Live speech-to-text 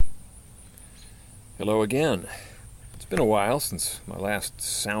Hello again. It's been a while since my last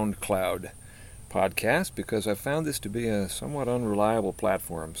SoundCloud podcast because I found this to be a somewhat unreliable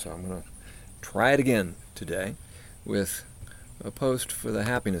platform, so I'm going to try it again today with a post for the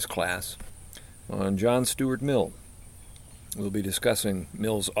happiness class on John Stuart Mill. We'll be discussing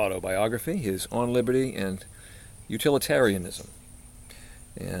Mill's autobiography, his On Liberty and utilitarianism,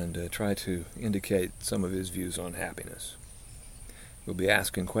 and try to indicate some of his views on happiness. We'll be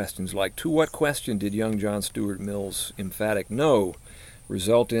asking questions like, to what question did young John Stuart Mill's emphatic no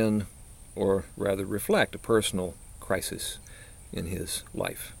result in, or rather reflect, a personal crisis in his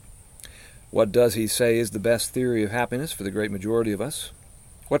life? What does he say is the best theory of happiness for the great majority of us?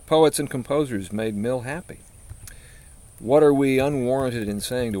 What poets and composers made Mill happy? What are we unwarranted in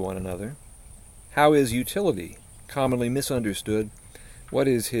saying to one another? How is utility commonly misunderstood? What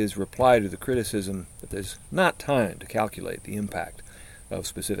is his reply to the criticism that there's not time to calculate the impact of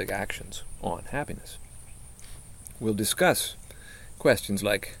specific actions on happiness? We'll discuss questions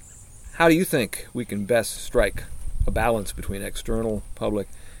like, how do you think we can best strike a balance between external, public,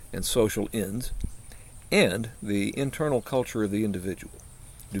 and social ends, and the internal culture of the individual?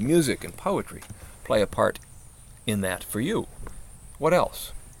 Do music and poetry play a part in that for you? What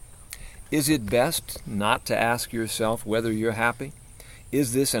else? Is it best not to ask yourself whether you're happy?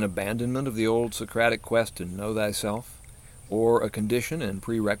 Is this an abandonment of the old Socratic quest to know thyself, or a condition and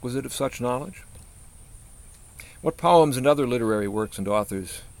prerequisite of such knowledge? What poems and other literary works and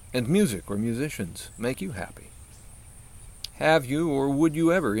authors and music or musicians make you happy? Have you or would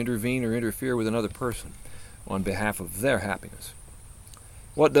you ever intervene or interfere with another person on behalf of their happiness?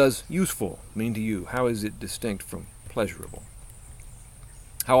 What does useful mean to you? How is it distinct from pleasurable?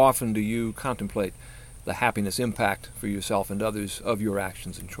 How often do you contemplate the happiness impact for yourself and others of your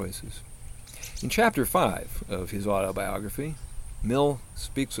actions and choices? In Chapter 5 of his autobiography, Mill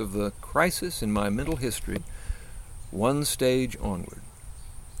speaks of the crisis in my mental history, one stage onward.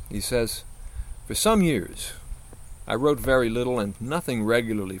 He says, "For some years I wrote very little and nothing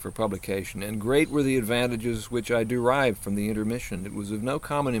regularly for publication, and great were the advantages which I derived from the intermission. It was of no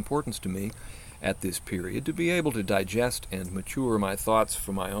common importance to me at this period to be able to digest and mature my thoughts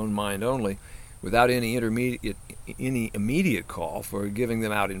for my own mind only, without any immediate call for giving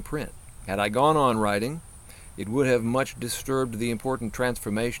them out in print. Had I gone on writing, it would have much disturbed the important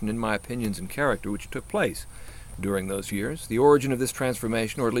transformation in my opinions and character which took place during those years. The origin of this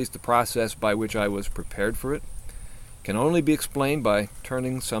transformation, or at least the process by which I was prepared for it, can only be explained by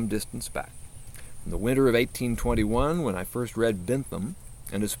turning some distance back. From the winter of 1821, when I first read Bentham,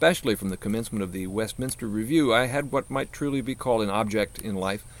 and especially from the commencement of the Westminster Review, I had what might truly be called an object in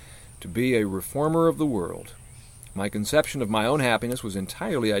life, to be a reformer of the world. My conception of my own happiness was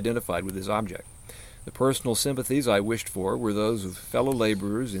entirely identified with this object. The personal sympathies I wished for were those of fellow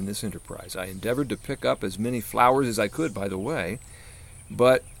laborers in this enterprise. I endeavored to pick up as many flowers as I could by the way,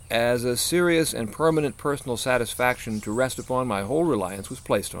 but as a serious and permanent personal satisfaction to rest upon, my whole reliance was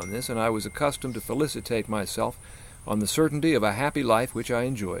placed on this, and I was accustomed to felicitate myself on the certainty of a happy life which I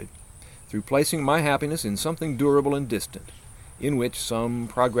enjoyed, through placing my happiness in something durable and distant, in which some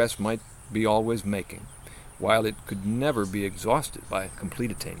progress might be always making, while it could never be exhausted by complete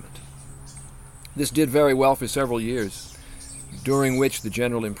attainment. This did very well for several years, during which the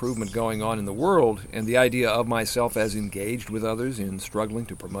general improvement going on in the world, and the idea of myself as engaged with others in struggling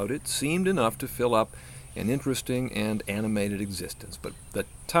to promote it, seemed enough to fill up an interesting and animated existence. But the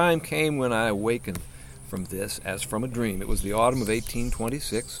time came when I awakened from this as from a dream. It was the autumn of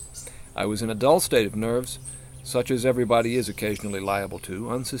 1826. I was in a dull state of nerves, such as everybody is occasionally liable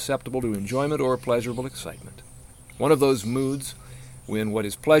to, unsusceptible to enjoyment or pleasurable excitement. One of those moods when what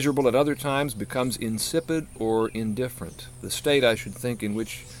is pleasurable at other times becomes insipid or indifferent, the state, I should think, in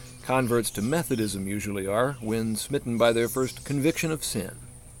which converts to Methodism usually are when smitten by their first conviction of sin.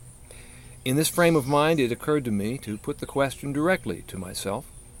 In this frame of mind it occurred to me to put the question directly to myself.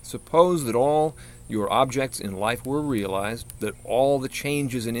 Suppose that all your objects in life were realized, that all the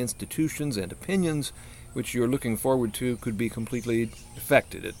changes in institutions and opinions which you're looking forward to could be completely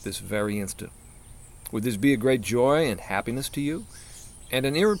effected at this very instant. Would this be a great joy and happiness to you? And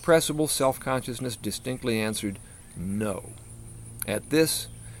an irrepressible self-consciousness distinctly answered, no. At this,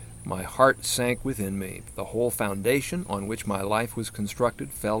 my heart sank within me. The whole foundation on which my life was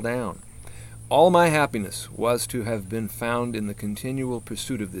constructed fell down. All my happiness was to have been found in the continual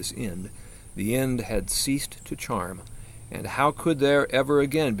pursuit of this end. The end had ceased to charm, and how could there ever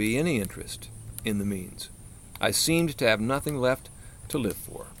again be any interest in the means? I seemed to have nothing left to live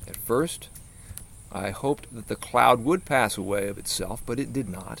for. At first, I hoped that the cloud would pass away of itself, but it did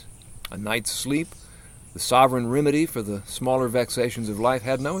not. A night's sleep, the sovereign remedy for the smaller vexations of life,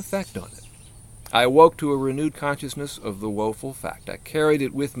 had no effect on it. I awoke to a renewed consciousness of the woeful fact. I carried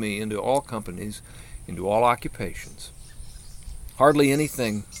it with me into all companies, into all occupations. Hardly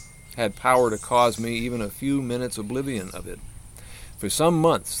anything had power to cause me even a few minutes' oblivion of it. For some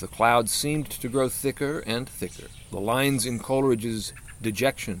months the clouds seemed to grow thicker and thicker. The lines in Coleridge's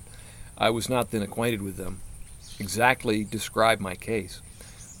Dejection, I was not then acquainted with them, exactly describe my case.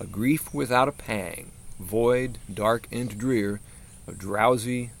 A grief without a pang, void, dark, and drear, a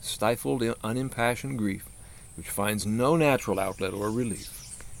drowsy, stifled, unimpassioned grief, which finds no natural outlet or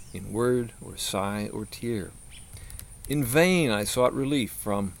relief, in word or sigh or tear. In vain I sought relief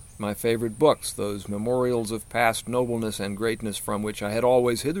from my favorite books, those memorials of past nobleness and greatness from which I had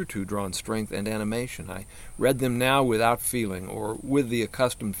always hitherto drawn strength and animation. I read them now without feeling, or with the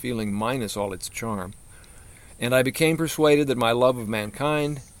accustomed feeling minus all its charm, and I became persuaded that my love of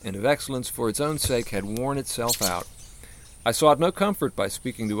mankind and of excellence for its own sake had worn itself out. I sought no comfort by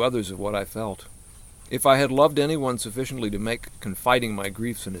speaking to others of what I felt. If I had loved anyone sufficiently to make confiding my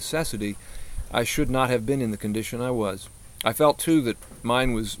griefs a necessity, I should not have been in the condition I was. I felt, too, that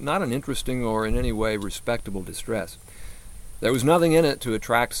mine was not an interesting or in any way respectable distress. There was nothing in it to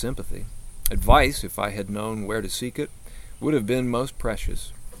attract sympathy. Advice, if I had known where to seek it, would have been most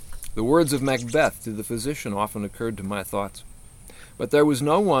precious. The words of Macbeth to the physician often occurred to my thoughts. But there was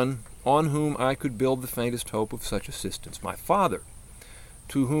no one on whom I could build the faintest hope of such assistance. My father,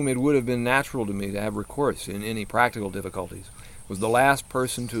 to whom it would have been natural to me to have recourse in any practical difficulties, was the last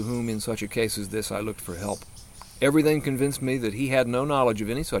person to whom in such a case as this I looked for help. Everything convinced me that he had no knowledge of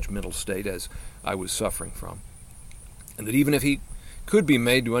any such mental state as I was suffering from, and that even if he could be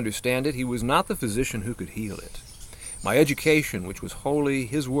made to understand it, he was not the physician who could heal it. My education, which was wholly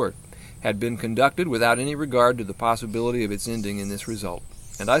his work, had been conducted without any regard to the possibility of its ending in this result,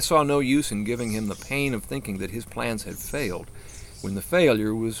 and I saw no use in giving him the pain of thinking that his plans had failed, when the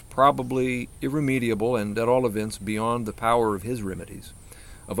failure was probably irremediable and at all events beyond the power of his remedies.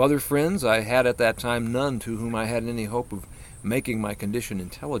 Of other friends, I had at that time none to whom I had any hope of making my condition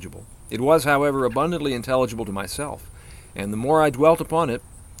intelligible. It was, however, abundantly intelligible to myself, and the more I dwelt upon it,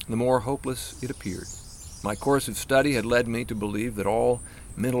 the more hopeless it appeared. My course of study had led me to believe that all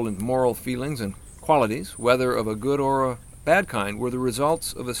mental and moral feelings and qualities, whether of a good or a bad kind, were the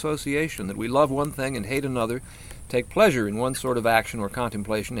results of association, that we love one thing and hate another, take pleasure in one sort of action or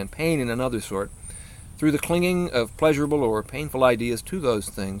contemplation, and pain in another sort, through the clinging of pleasurable or painful ideas to those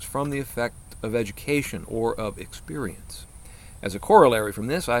things from the effect of education or of experience. As a corollary from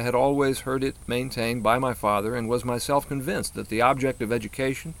this, I had always heard it maintained by my father, and was myself convinced that the object of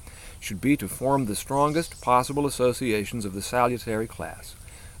education should be to form the strongest possible associations of the salutary class,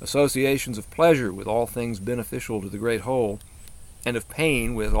 associations of pleasure with all things beneficial to the great whole, and of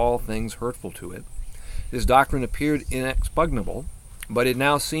pain with all things hurtful to it. This doctrine appeared inexpugnable, but it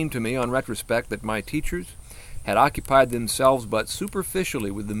now seemed to me, on retrospect, that my teachers had occupied themselves but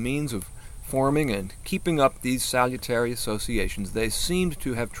superficially with the means of forming and keeping up these salutary associations. They seemed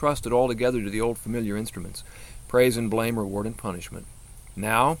to have trusted altogether to the old familiar instruments, praise and blame, reward and punishment.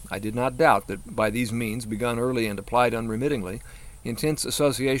 Now, I did not doubt that by these means, begun early and applied unremittingly, intense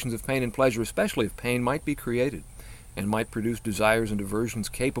associations of pain and pleasure, especially of pain, might be created, and might produce desires and aversions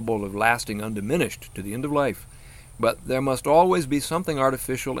capable of lasting undiminished to the end of life. But there must always be something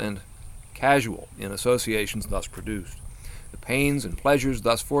artificial and casual in associations thus produced. The pains and pleasures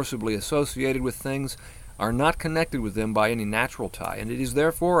thus forcibly associated with things are not connected with them by any natural tie, and it is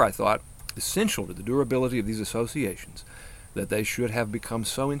therefore, I thought, essential to the durability of these associations that they should have become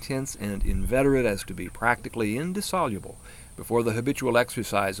so intense and inveterate as to be practically indissoluble before the habitual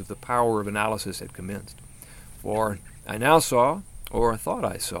exercise of the power of analysis had commenced. For I now saw, or thought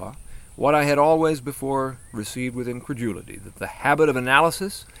I saw, what I had always before received with incredulity, that the habit of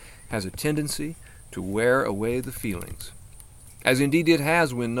analysis has a tendency to wear away the feelings, as indeed it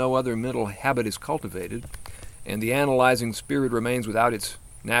has when no other mental habit is cultivated, and the analyzing spirit remains without its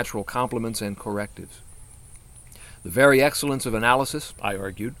natural complements and correctives. The very excellence of analysis, I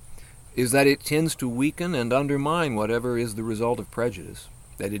argued, is that it tends to weaken and undermine whatever is the result of prejudice,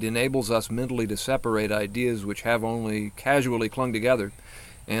 that it enables us mentally to separate ideas which have only casually clung together,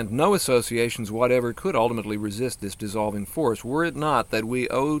 and no associations whatever could ultimately resist this dissolving force, were it not that we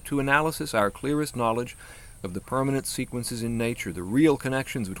owe to analysis our clearest knowledge of the permanent sequences in nature, the real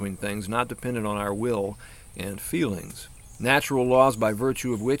connections between things not dependent on our will and feelings, natural laws by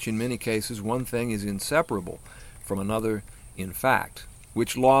virtue of which in many cases one thing is inseparable from another in fact,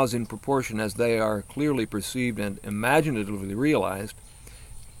 which laws, in proportion as they are clearly perceived and imaginatively realized,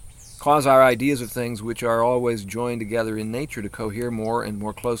 cause our ideas of things which are always joined together in nature to cohere more and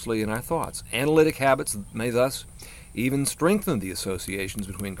more closely in our thoughts. Analytic habits may thus even strengthen the associations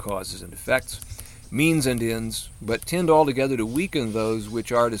between causes and effects, means and ends, but tend altogether to weaken those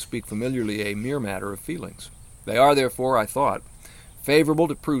which are, to speak familiarly, a mere matter of feelings. They are, therefore, I thought, favorable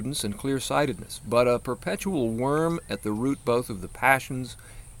to prudence and clear-sightedness, but a perpetual worm at the root both of the passions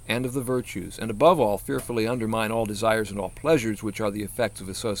and of the virtues, and above all fearfully undermine all desires and all pleasures which are the effects of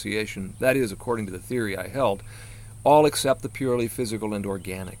association, that is, according to the theory I held, all except the purely physical and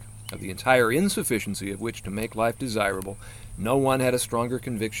organic, of the entire insufficiency of which to make life desirable. No one had a stronger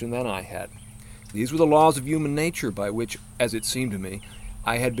conviction than I had. These were the laws of human nature by which, as it seemed to me,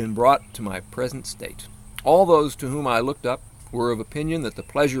 I had been brought to my present state. All those to whom I looked up were of opinion that the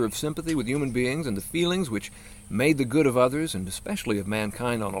pleasure of sympathy with human beings and the feelings which made the good of others, and especially of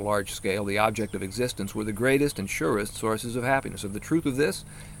mankind on a large scale, the object of existence, were the greatest and surest sources of happiness. Of the truth of this,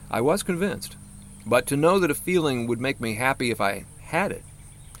 I was convinced. But to know that a feeling would make me happy if I had it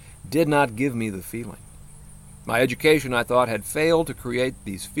did not give me the feeling. My education, I thought, had failed to create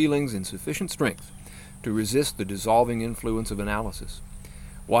these feelings in sufficient strength to resist the dissolving influence of analysis,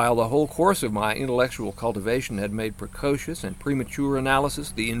 while the whole course of my intellectual cultivation had made precocious and premature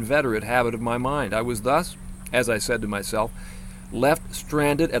analysis the inveterate habit of my mind. I was thus, as I said to myself, left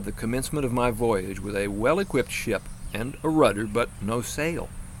stranded at the commencement of my voyage with a well-equipped ship and a rudder, but no sail,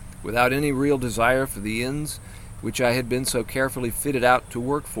 without any real desire for the ends which I had been so carefully fitted out to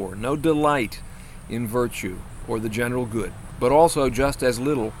work for, no delight in virtue or the general good, but also just as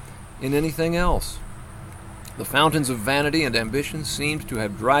little in anything else. The fountains of vanity and ambition seemed to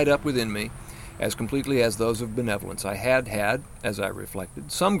have dried up within me as completely as those of benevolence. I had had, as I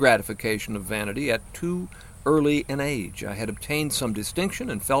reflected, some gratification of vanity at too early an age. I had obtained some distinction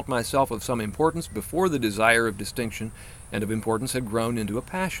and felt myself of some importance before the desire of distinction and of importance had grown into a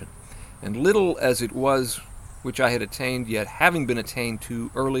passion. And little as it was which I had attained, yet having been attained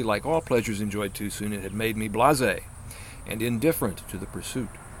too early, like all pleasures enjoyed too soon, it had made me blasé and indifferent to the pursuit.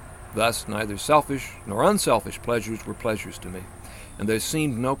 Thus, neither selfish nor unselfish pleasures were pleasures to me, and there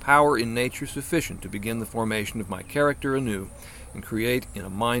seemed no power in nature sufficient to begin the formation of my character anew and create, in a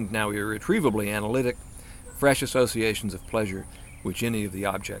mind now irretrievably analytic, fresh associations of pleasure with any of the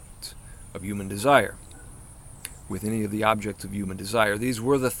objects of human desire. These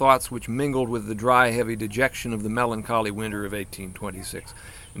were the thoughts which mingled with the dry, heavy dejection of the melancholy winter of 1826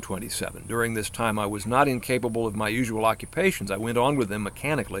 and 27. During this time I was not incapable of my usual occupations. I went on with them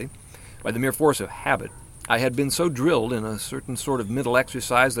mechanically, by the mere force of habit. I had been so drilled in a certain sort of mental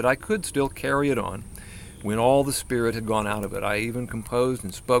exercise that I could still carry it on when all the spirit had gone out of it. I even composed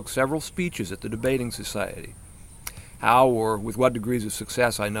and spoke several speeches at the debating society. How or with what degrees of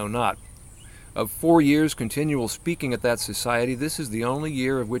success I know not. Of 4 years' continual speaking at that society, this is the only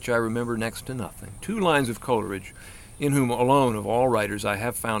year of which I remember next to nothing. 2 lines of Coleridge, in whom alone of all writers I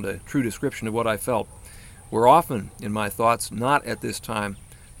have found a true description of what I felt, were often in my thoughts, not at this time,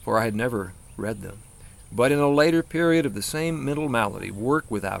 for I had never read them, but in a later period of the same mental malady. Work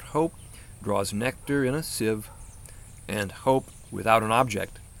without hope draws nectar in a sieve, and hope without an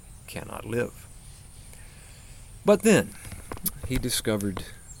object cannot live. But then he discovered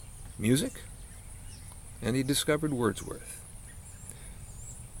music, and he discovered Wordsworth.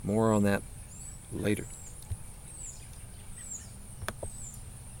 More on that later.